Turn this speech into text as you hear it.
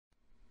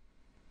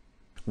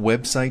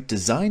Website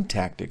design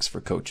tactics for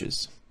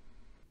coaches.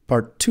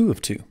 Part 2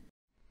 of 2.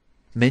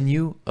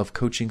 Menu of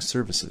coaching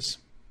services.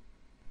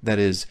 That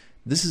is,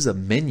 this is a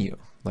menu,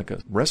 like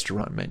a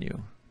restaurant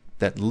menu,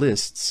 that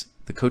lists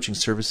the coaching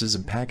services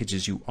and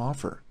packages you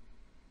offer.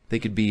 They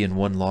could be in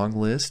one long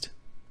list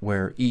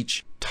where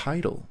each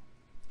title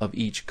of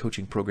each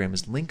coaching program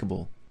is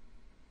linkable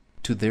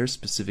to their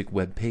specific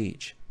web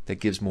page that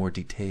gives more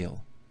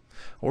detail.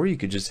 Or you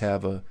could just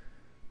have a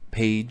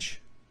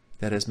page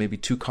that has maybe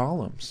 2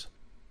 columns.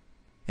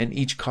 And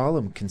each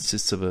column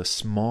consists of a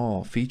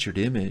small featured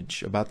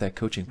image about that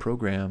coaching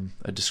program,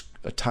 a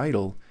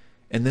title,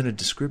 and then a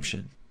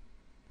description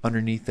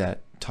underneath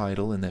that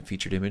title and that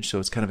featured image. So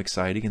it's kind of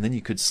exciting. And then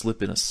you could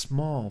slip in a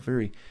small,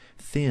 very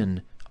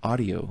thin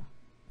audio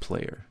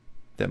player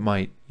that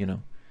might,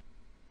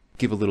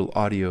 give a little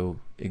audio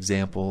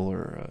example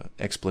or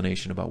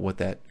explanation about what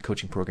that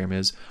coaching program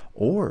is.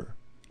 Or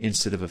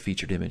instead of a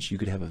featured image, you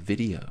could have a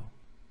video.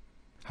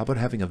 How about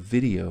having a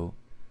video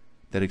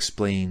that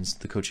explains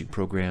the coaching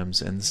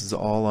programs? And this is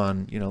all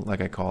on,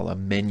 like I call a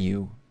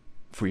menu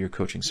for your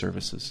coaching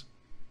services.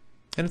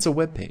 And it's a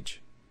web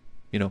page.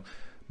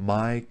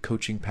 My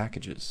coaching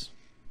packages.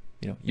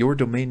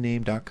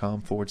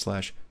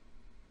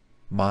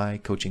 yourdomainname.com/my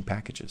coaching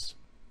packages.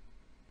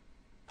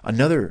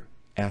 Another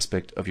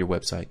aspect of your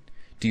website,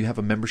 do you have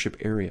a membership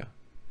area?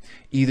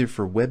 Either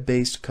for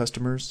web-based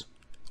customers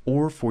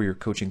or for your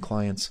coaching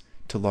clients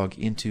to log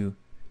into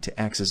to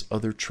access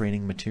other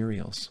training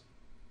materials.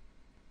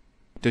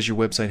 Does your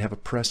website have a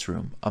press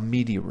room, a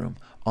media room,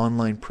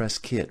 online press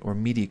kit or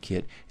media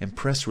kit, and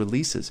press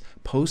releases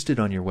posted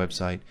on your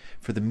website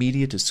for the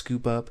media to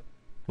scoop up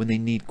when they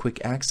need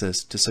quick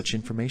access to such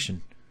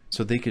information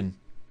so they can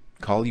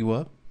call you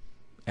up,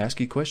 ask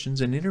you questions,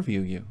 and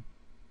interview you?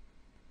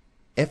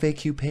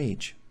 FAQ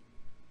page,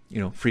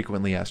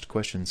 frequently asked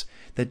questions,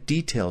 that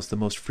details the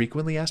most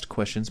frequently asked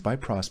questions by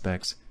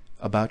prospects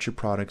about your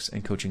products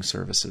and coaching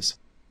services.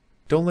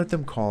 Don't let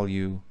them call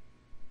you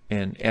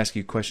and ask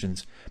you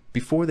questions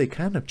before they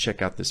kind of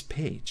check out this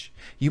page.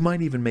 You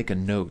might even make a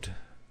note.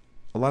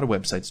 A lot of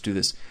websites do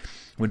this.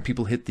 When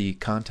people hit the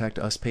Contact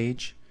Us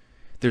page,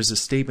 there's a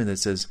statement that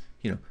says,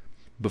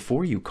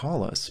 before you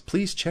call us,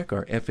 please check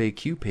our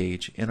FAQ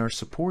page and our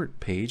support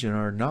page and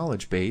our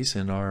knowledge base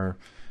and our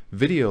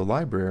video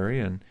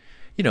library, and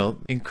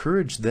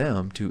encourage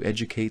them to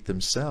educate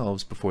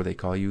themselves before they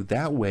call you.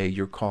 That way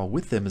your call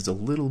with them is a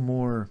little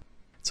more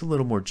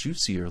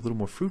juicier, a little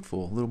more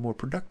fruitful, a little more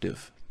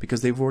productive,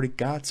 because they've already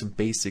got some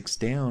basics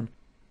down.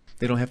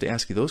 They don't have to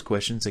ask you those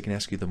questions. They can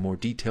ask you the more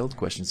detailed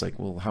questions like,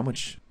 well, how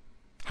much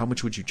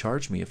would you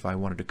charge me if I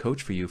wanted to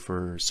coach for you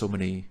for so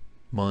many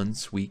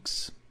months,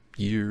 weeks,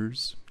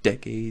 years,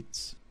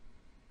 decades?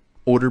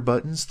 Order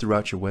buttons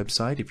throughout your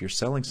website if you're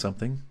selling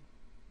something.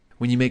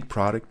 When you make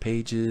product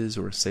pages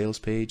or a sales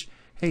page,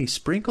 hey,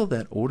 sprinkle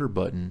that order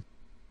button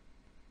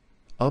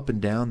up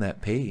and down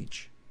that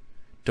page.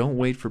 Don't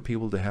wait for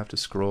people to have to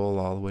scroll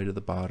all the way to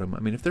the bottom. I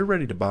mean, if they're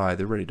ready to buy,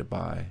 they're ready to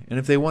buy. And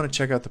if they want to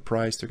check out the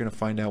price, they're going to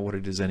find out what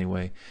it is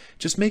anyway.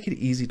 Just make it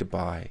easy to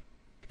buy.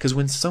 Because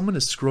when someone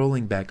is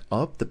scrolling back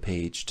up the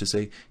page to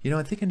say,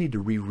 I think I need to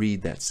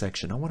reread that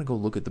section. I want to go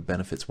look at the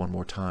benefits one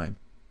more time.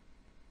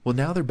 Well,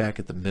 now they're back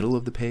at the middle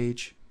of the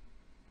page.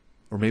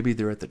 Or maybe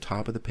they're at the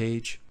top of the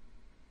page.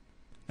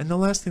 And the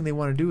last thing they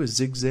want to do is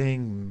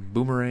zigzag,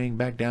 boomerang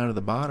back down to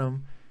the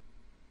bottom.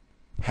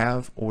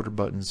 Have order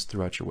buttons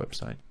throughout your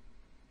website.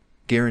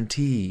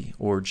 Guarantee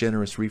or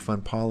generous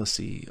refund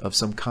policy of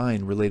some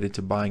kind related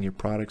to buying your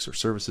products or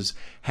services.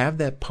 Have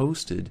that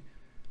posted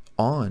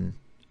on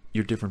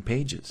your different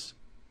pages.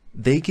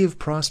 They give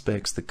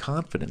prospects the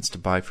confidence to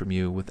buy from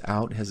you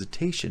without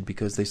hesitation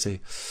because they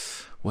say,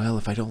 well,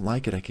 if I don't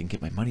like it, I can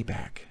get my money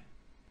back.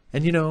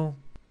 And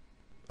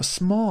a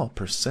small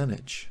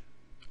percentage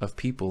of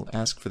people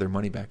ask for their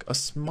money back. A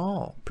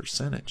small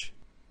percentage.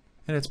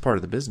 And it's part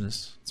of the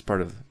business. It's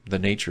part of the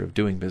nature of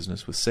doing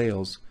business with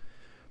sales.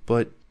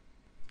 But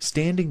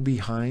standing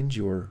behind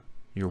your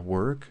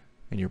work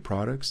and your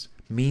products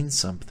means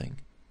something.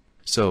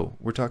 So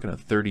we're talking a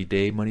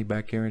 30-day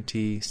money-back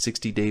guarantee,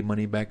 60-day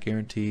money-back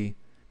guarantee,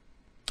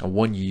 a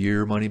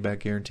 1-year money-back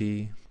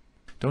guarantee.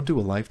 Don't do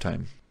a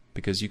lifetime,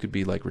 because you could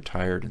be like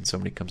retired and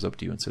somebody comes up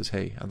to you and says,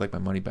 hey, I'd like my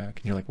money back.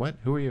 And you're like, what?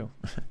 Who are you?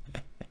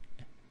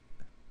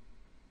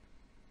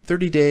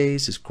 30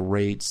 days is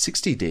great.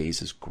 60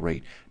 days is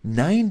great.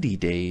 90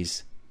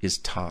 days is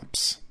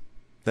tops.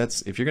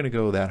 That's, if you're going to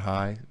go that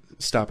high,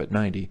 stop at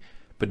 90.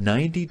 But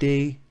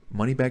 90-day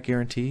money-back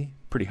guarantee,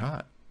 pretty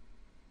hot.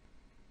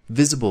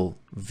 Visible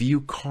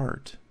view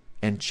cart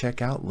and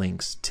checkout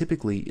links,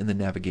 typically in the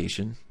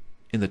navigation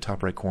in the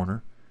top right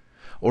corner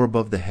or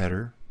above the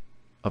header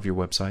of your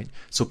website,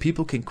 so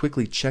people can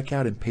quickly check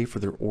out and pay for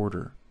their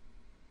order.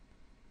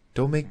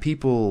 Don't make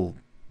people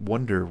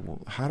wonder,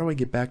 well, how do I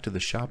get back to the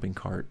shopping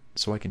cart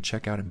so I can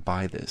check out and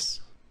buy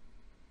this?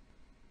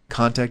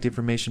 Contact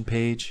information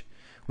page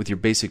with your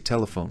basic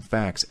telephone,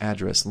 fax,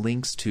 address,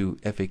 links to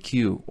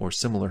FAQ or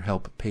similar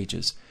help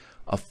pages,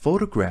 a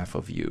photograph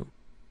of you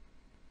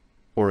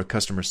or a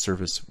customer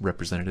service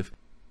representative,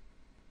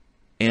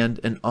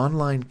 and an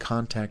online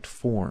contact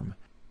form.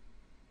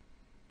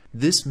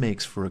 This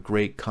makes for a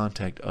great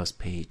Contact Us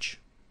page.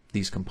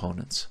 These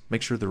components.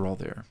 Make sure they're all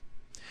there.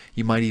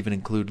 You might even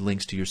include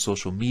links to your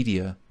social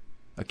media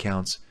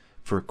accounts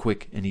for a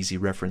quick and easy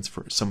reference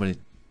for somebody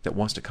that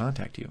wants to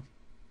contact you.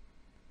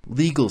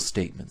 Legal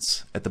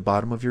statements at the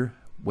bottom of your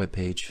web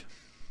page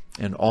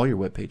and all your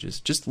web pages.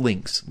 Just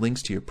links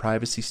to your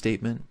privacy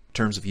statement,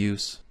 terms of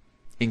use,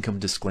 income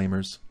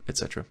disclaimers,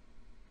 etc.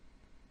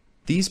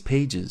 These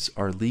pages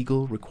are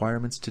legal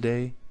requirements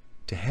today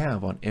to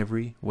have on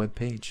every web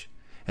page,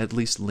 at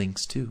least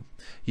links to.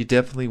 You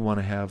definitely want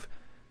to have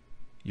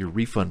your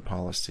refund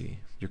policy,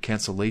 your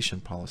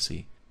cancellation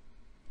policy,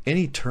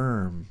 any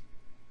term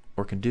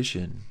or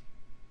condition,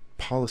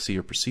 policy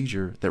or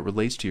procedure that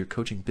relates to your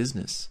coaching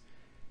business.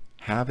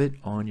 Have it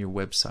on your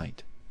website,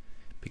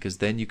 because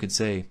then you can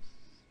say,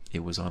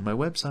 it was on my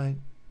website,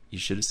 you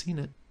should have seen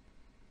it.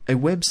 A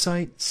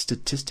website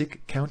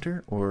statistic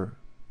counter or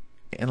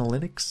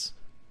analytics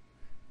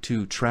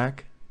to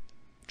track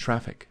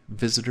traffic,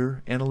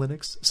 visitor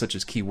analytics such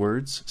as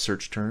keywords,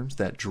 search terms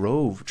that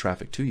drove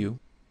traffic to you,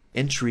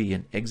 entry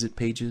and exit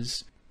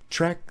pages,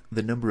 track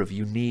the number of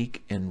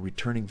unique and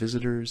returning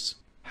visitors,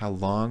 how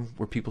long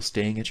were people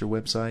staying at your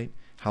website,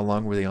 how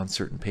long were they on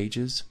certain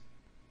pages.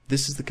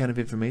 This is the kind of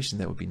information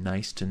that would be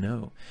nice to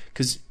know,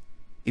 because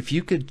if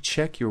you could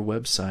check your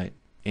website,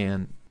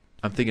 and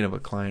I'm thinking of a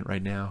client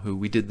right now who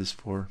we did this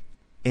for,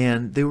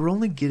 and they were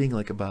only getting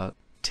like about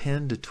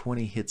 10 to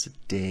 20 hits a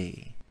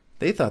day.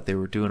 They thought they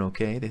were doing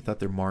okay. They thought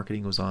their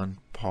marketing was on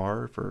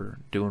par for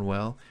doing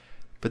well.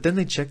 But then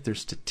they checked their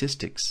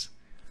statistics,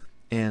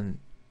 and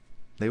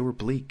they were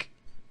bleak.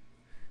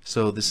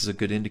 So this is a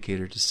good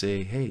indicator to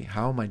say, hey,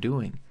 how am I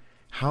doing?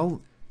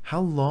 How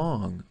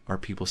long are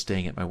people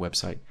staying at my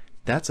website?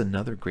 That's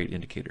another great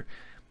indicator.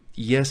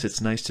 Yes, it's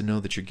nice to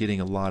know that you're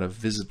getting a lot of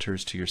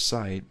visitors to your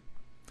site.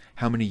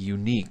 How many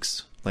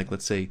uniques? Like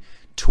let's say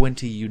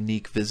 20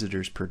 unique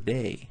visitors per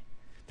day.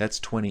 That's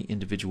 20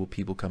 individual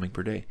people coming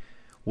per day.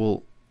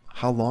 Well,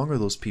 how long are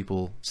those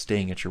people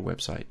staying at your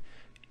website?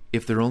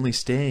 If they're only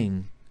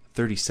staying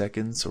 30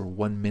 seconds or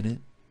 1 minute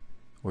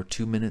or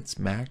 2 minutes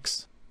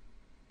max,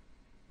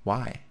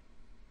 why?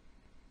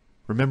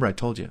 Remember I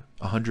told you,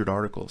 100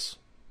 articles,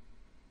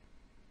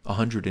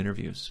 100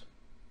 interviews.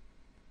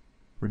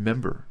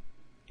 Remember,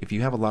 if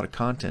you have a lot of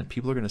content,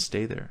 people are going to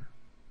stay there.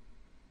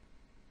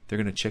 They're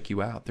going to check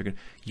you out.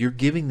 You're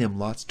giving them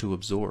lots to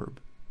absorb.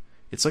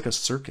 It's like a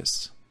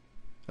circus.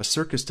 A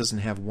circus doesn't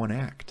have one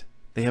act.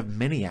 They have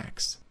many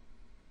acts.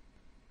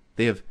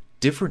 They have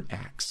different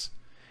acts.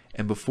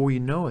 And before you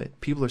know it,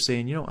 people are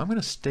saying, you know, I'm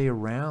going to stay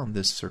around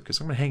this circus.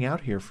 I'm going to hang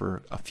out here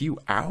for a few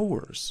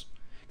hours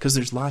because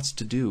there's lots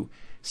to do.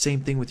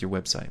 Same thing with your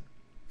website.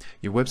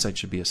 Your website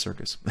should be a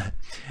circus.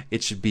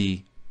 It should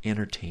be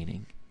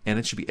entertaining. And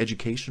it should be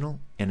educational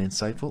and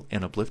insightful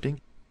and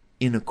uplifting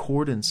in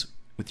accordance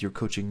with your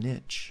coaching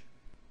niche.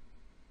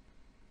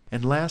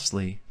 And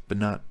lastly, but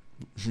not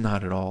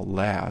at all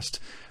last,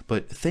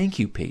 but thank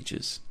you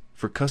pages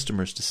for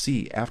customers to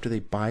see after they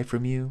buy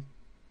from you.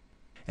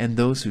 And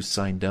those who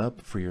signed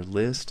up for your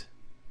list,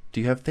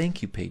 do you have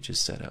thank you pages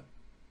set up?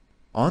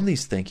 On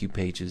these thank you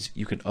pages,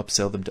 you can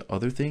upsell them to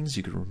other things.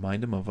 You can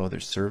remind them of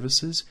other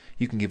services.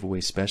 You can give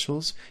away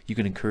specials. You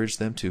can encourage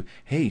them to,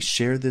 hey,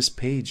 share this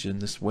page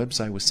and this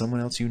website with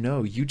someone else you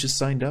know. You just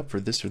signed up for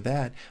this or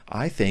that.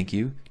 I thank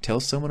you. Tell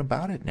someone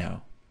about it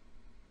now.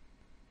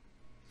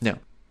 Now,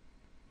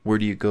 where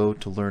do you go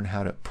to learn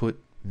how to put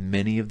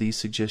many of these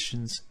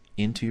suggestions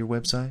into your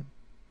website?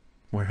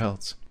 Where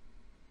else?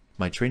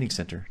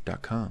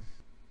 mytrainingcenter.com.